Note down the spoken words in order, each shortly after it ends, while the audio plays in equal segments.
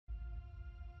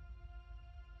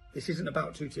This isn't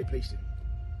about two-tier policing.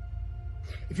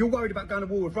 If you're worried about going to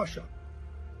war with Russia,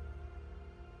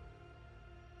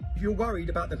 if you're worried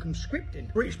about the conscripting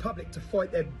British public to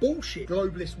fight their bullshit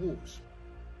globalist wars,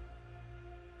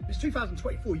 it's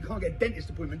 2024, you can't get a dentist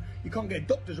appointment, you can't get a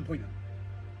doctor's appointment.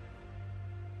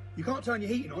 You can't turn your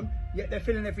heating on, yet they're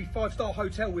filling every five-star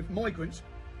hotel with migrants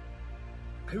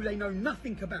who they know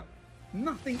nothing about.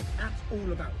 Nothing at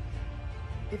all about.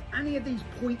 If any of these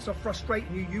points are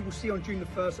frustrating you, you will see on June the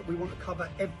 1st that we want to cover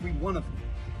every one of them.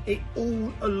 It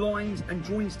all aligns and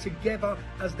joins together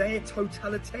as their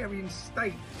totalitarian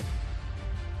state.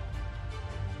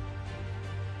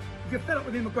 If you're fed up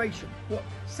with immigration, what,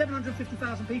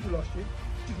 750,000 people last year,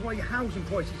 which is why your housing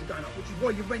prices are going up, which is why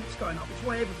your rent's going up, which is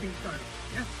why everything's going up,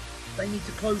 yeah? They need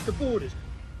to close the borders.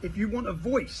 If you want a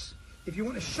voice, if you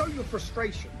want to show your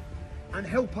frustration and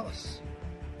help us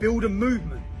build a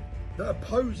movement that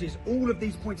opposes all of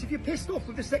these points, if you're pissed off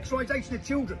with the sexualisation of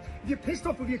children, if you're pissed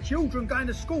off with your children going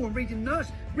to school and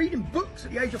reading books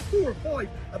at the age of 4 or 5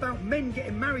 about men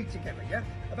getting married together, yeah,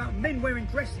 about men wearing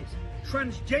dresses,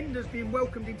 transgenders being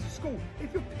welcomed into school,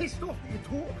 if you're pissed off that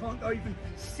your daughter can't go even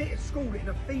sit at school in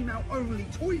a female-only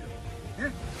toilet, yeah,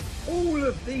 all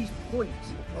of these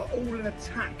points are all an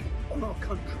attack on our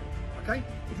country, okay?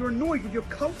 If you're annoyed with your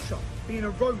culture being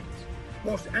eroded,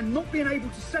 and not being able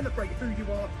to celebrate who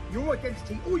you are, your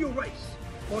identity or your race,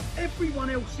 whilst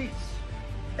everyone else's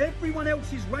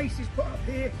race is put up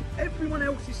here, everyone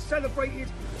else is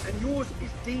celebrated, and yours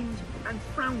is deemed and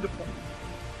frowned upon.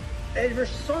 There are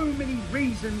so many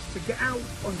reasons to get out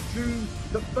on June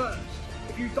the 1st.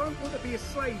 If you don't want to be a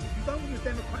slave, if you don't want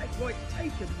your democratic rights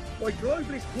taken by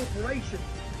globalist corporations,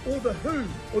 or the WHO,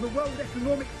 or the World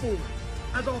Economic Forum,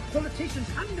 as our politicians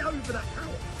hand over that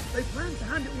power, they plan to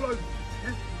hand it all over.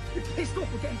 Yeah? You're pissed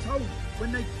off with getting told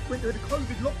when they went through the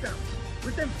COVID lockdowns,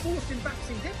 with them forcing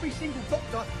vaccines, every single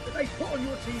doctor that they put on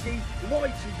your TV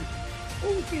lied to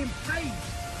you, all being paid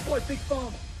by Big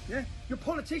Pharma. Yeah? Your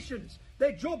politicians,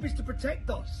 their job is to protect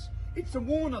us. It's to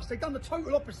warn us. They've done the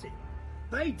total opposite.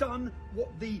 They done what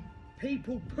the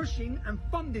people pushing and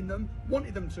funding them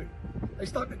wanted them to. They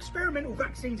started experimental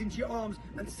vaccines into your arms,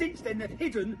 and since then they've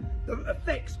hidden the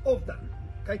effects of that.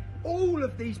 Okay, all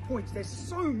of these points, there's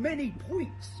so many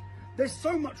points. There's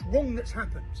so much wrong that's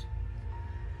happened.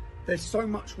 There's so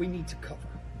much we need to cover,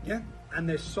 yeah? And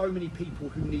there's so many people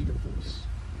who need a voice.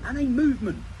 And a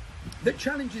movement that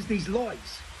challenges these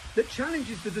lies, that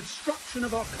challenges the destruction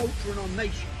of our culture and our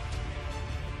nation.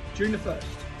 June the 1st,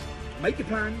 make your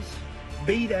plans,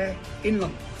 be there in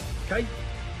London, okay?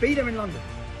 Be there in London.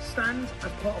 Stand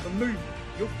as part of a movement.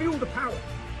 You'll feel the power,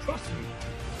 trust me.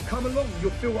 Come along, you'll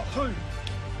feel at home.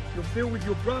 You'll feel with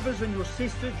your brothers and your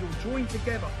sisters, you'll join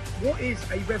together. What is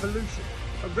a revolution?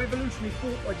 A revolution is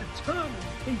fought by determined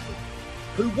people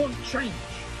who want change.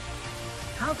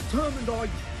 How determined are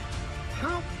you?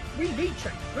 We need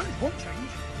change. We don't want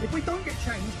change. If we don't get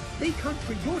change, the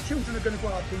country your children are going to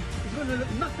grow up in is going to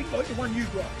look nothing like the one you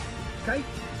grew up in, okay?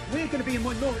 We're going to be a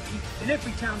minority in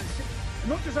every town and city.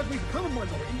 And not just as we become a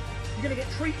minority, you're going to get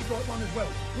treated like one as well.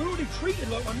 We're already treated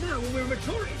like one now when we're a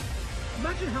majority.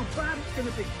 Imagine how bad it's going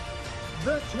to be.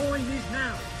 The time is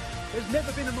now. There's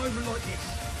never been a moment like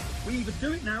this. We either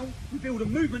do it now, we build a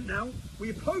movement now, we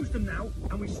oppose them now,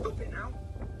 and we stop it now,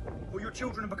 or your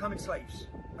children are becoming slaves,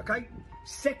 okay?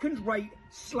 Second-rate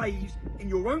slaves in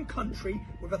your own country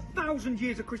with 1,000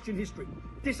 years of Christian history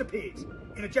disappeared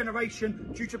in a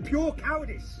generation due to pure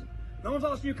cowardice. No one's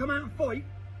asking you to come out and fight.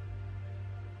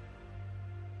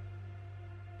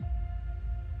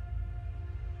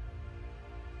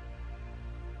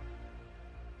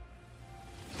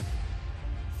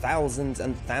 Thousands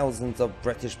and thousands of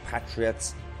British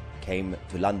patriots came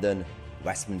to London,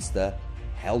 Westminster,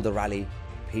 held a rally,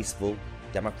 peaceful,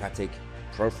 democratic,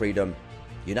 pro-freedom,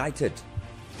 united.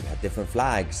 We had different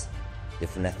flags,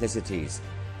 different ethnicities,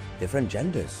 different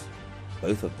genders,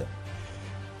 both of them.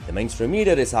 The mainstream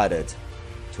media decided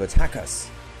to attack us.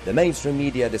 The mainstream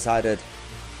media decided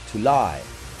to lie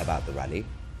about the rally.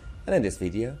 And in this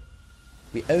video,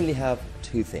 we only have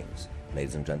two things,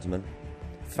 ladies and gentlemen: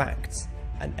 facts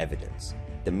and evidence.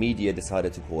 The media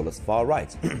decided to call us far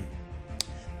right.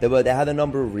 They had a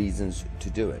number of reasons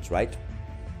to do it, right?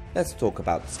 Let's talk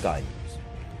about Sky News.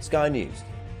 Sky News,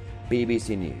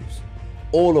 BBC News,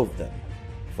 all of them,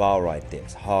 far right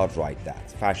this, hard right that,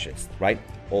 fascist, right?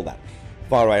 All that.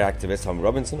 Far right activist Tom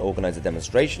Robinson organised a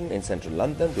demonstration in central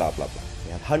London, blah, blah, blah.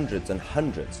 We had hundreds and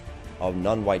hundreds of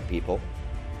non-white people.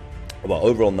 Well,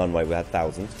 overall non-white, we had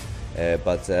thousands.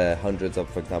 But hundreds of,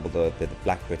 for example, the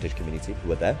black British community who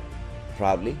were there,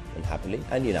 proudly and happily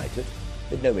and united,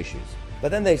 with no issues. But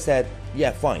then they said,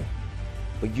 yeah, fine,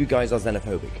 but you guys are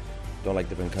xenophobic, don't like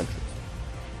different countries.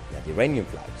 We had the Iranian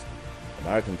flags,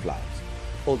 American flags,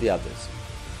 all the others.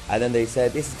 And then they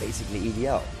said, this is basically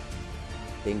EDL,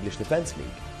 the English Defence League.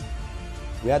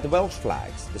 We had the Welsh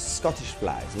flags, the Scottish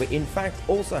flags. We in fact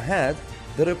also had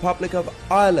the Republic of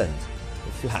Ireland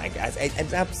flag.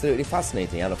 It's absolutely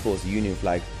fascinating. And of course the Union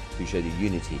flag to show the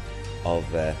unity of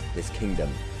this kingdom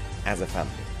as a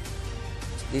family.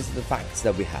 So these are the facts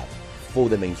that we have for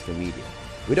the mainstream media.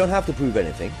 We don't have to prove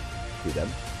anything to them.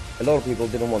 A lot of people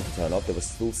didn't want to turn up. They were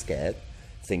still scared,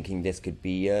 thinking this could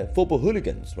be football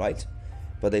hooligans, right?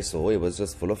 But they saw it was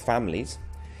just full of families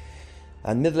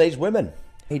and middle-aged women.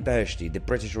 Hamid Beheshti, the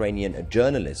British-Iranian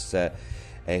journalist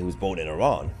who was born in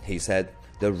Iran, he said,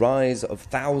 the rise of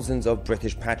thousands of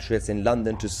British patriots in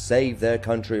London to save their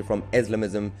country from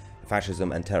Islamism,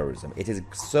 fascism and terrorism. It is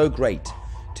so great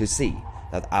to see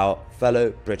that our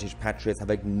fellow British patriots have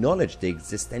acknowledged the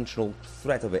existential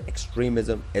threat of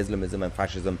extremism, Islamism and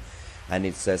fascism and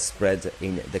its spread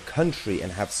in the country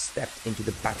and have stepped into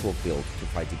the battlefield to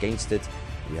fight against it.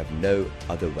 We have no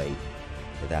other way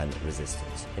than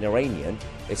resistance. An Iranian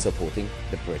is supporting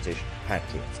the British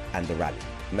patriots and the rally.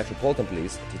 Metropolitan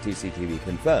Police, TTC-TV,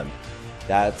 confirmed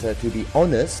that, to be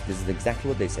honest, this is exactly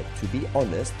what they said, to be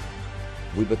honest,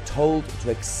 we were told to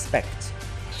expect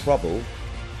trouble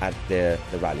at the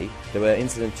rally. There were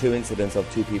two incidents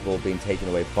of two people being taken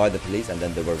away by the police and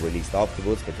then they were released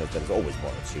afterwards because there was always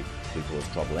one or two who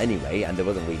caused trouble anyway, and there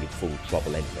wasn't really full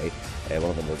trouble anyway.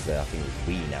 One of them was, I think it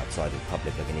was weeing outside in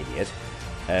public like an idiot.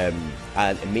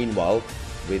 And meanwhile,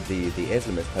 with the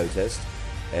Islamist protest,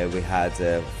 we had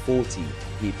 40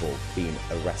 people being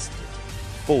arrested.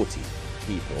 40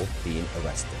 people being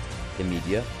arrested. The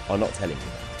media are not telling you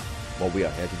that. Well, we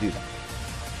are here to do that.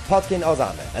 Patkin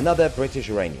Ozame, another British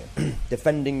Iranian,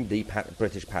 defending the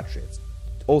British patriots,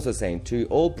 also saying to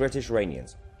all British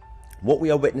Iranians, what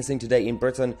we are witnessing today in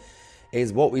Britain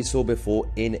is what we saw before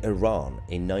in Iran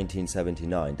in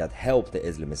 1979 that helped the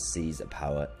Islamists seize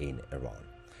power in Iran.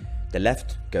 The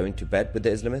left going to bed with the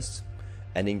Islamists,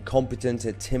 an incompetent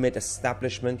and timid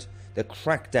establishment, the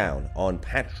crackdown on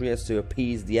patriots to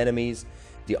appease the enemies,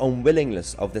 the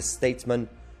unwillingness of the statesmen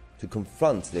to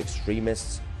confront the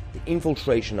extremists, the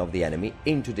infiltration of the enemy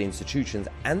into the institutions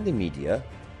and the media.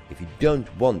 If you don't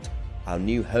want our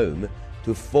new home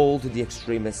to fall to the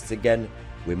extremists again,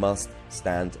 we must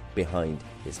stand behind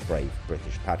this brave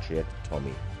British patriot,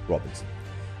 Tommy Robinson.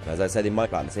 And as I said in my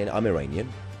class, I'm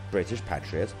Iranian, British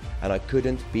patriot, and I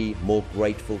couldn't be more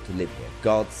grateful to live here.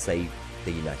 God save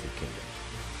the United Kingdom.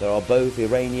 There are both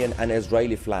Iranian and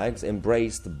Israeli flags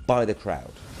embraced by the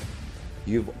crowd.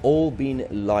 You've all been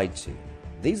lied to.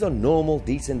 These are normal,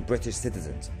 decent British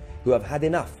citizens who have had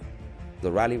enough.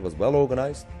 The rally was well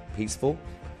organized, peaceful,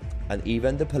 and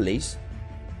even the police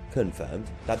confirmed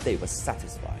that they were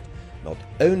satisfied. Not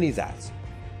only that,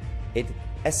 it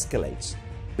escalates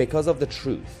because of the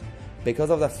truth,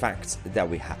 because of the facts that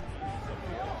we have.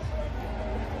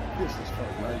 This is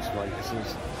fucking nice, mate. This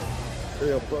is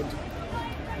real fun.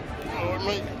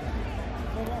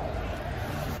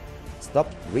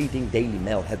 Stop reading Daily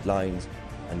Mail headlines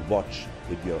and watch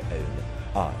with your own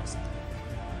eyes.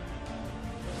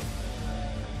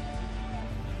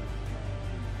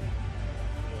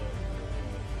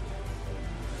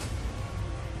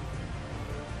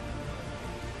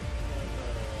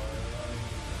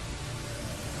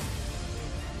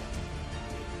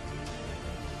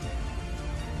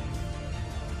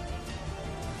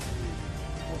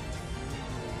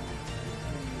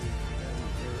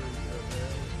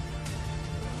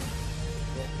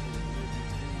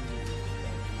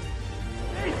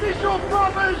 This is your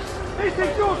brothers, this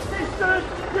is your sisters,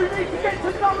 you need to get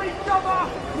to know each other.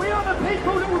 We are the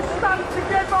people that will stand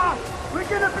together. We're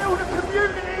going to build a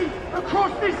community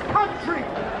across this country.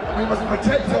 We must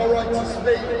protect our right to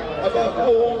speak above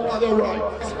all other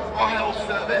rights. Our health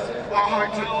service, our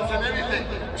hotels and anything.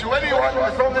 To anyone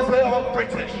as long as they are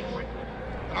British.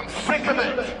 I'm sick of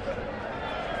it.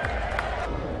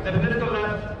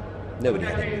 Nobody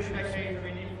had any issues.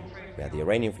 We had the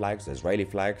Iranian flags, the Israeli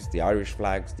flags, the Irish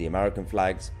flags, the American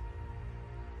flags.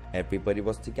 Everybody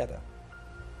was together.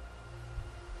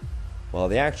 While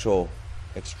the actual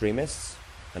extremists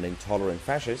and intolerant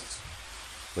fascists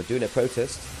were doing a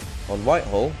protest on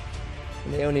Whitehall,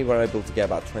 and they only were able to get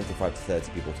about 25 to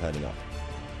 30 people turning up.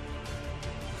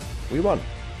 We won.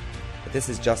 But this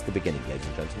is just the beginning, ladies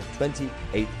and gentlemen.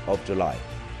 28th of July,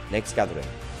 next gathering.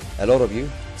 A lot of you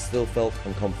still felt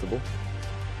uncomfortable,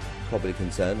 probably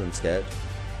concerned and scared.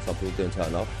 Some people don't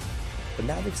turn up. But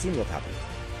now they've seen what happened.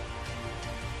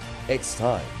 It's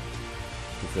time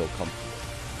to feel comfortable.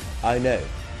 I know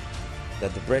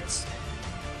that the Brits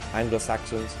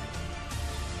Anglo-Saxons,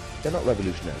 they're not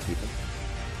revolutionary people.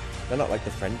 They're not like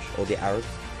the French or the Arabs,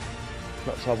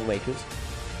 not troublemakers.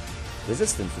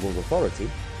 Resistance towards authority,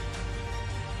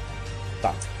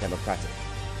 but democratic.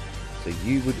 So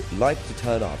you would like to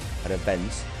turn up at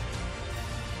events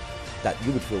that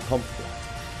you would feel comfortable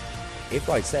at. If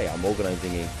I say I'm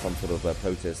organising some sort of a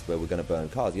protest where we're going to burn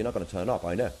cars, you're not going to turn up,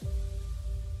 I know.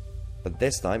 But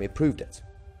this time it proved it.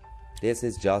 This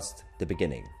is just the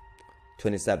beginning.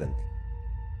 27th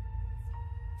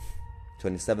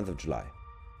of July.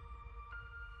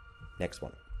 Next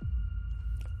one.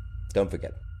 Don't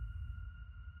forget.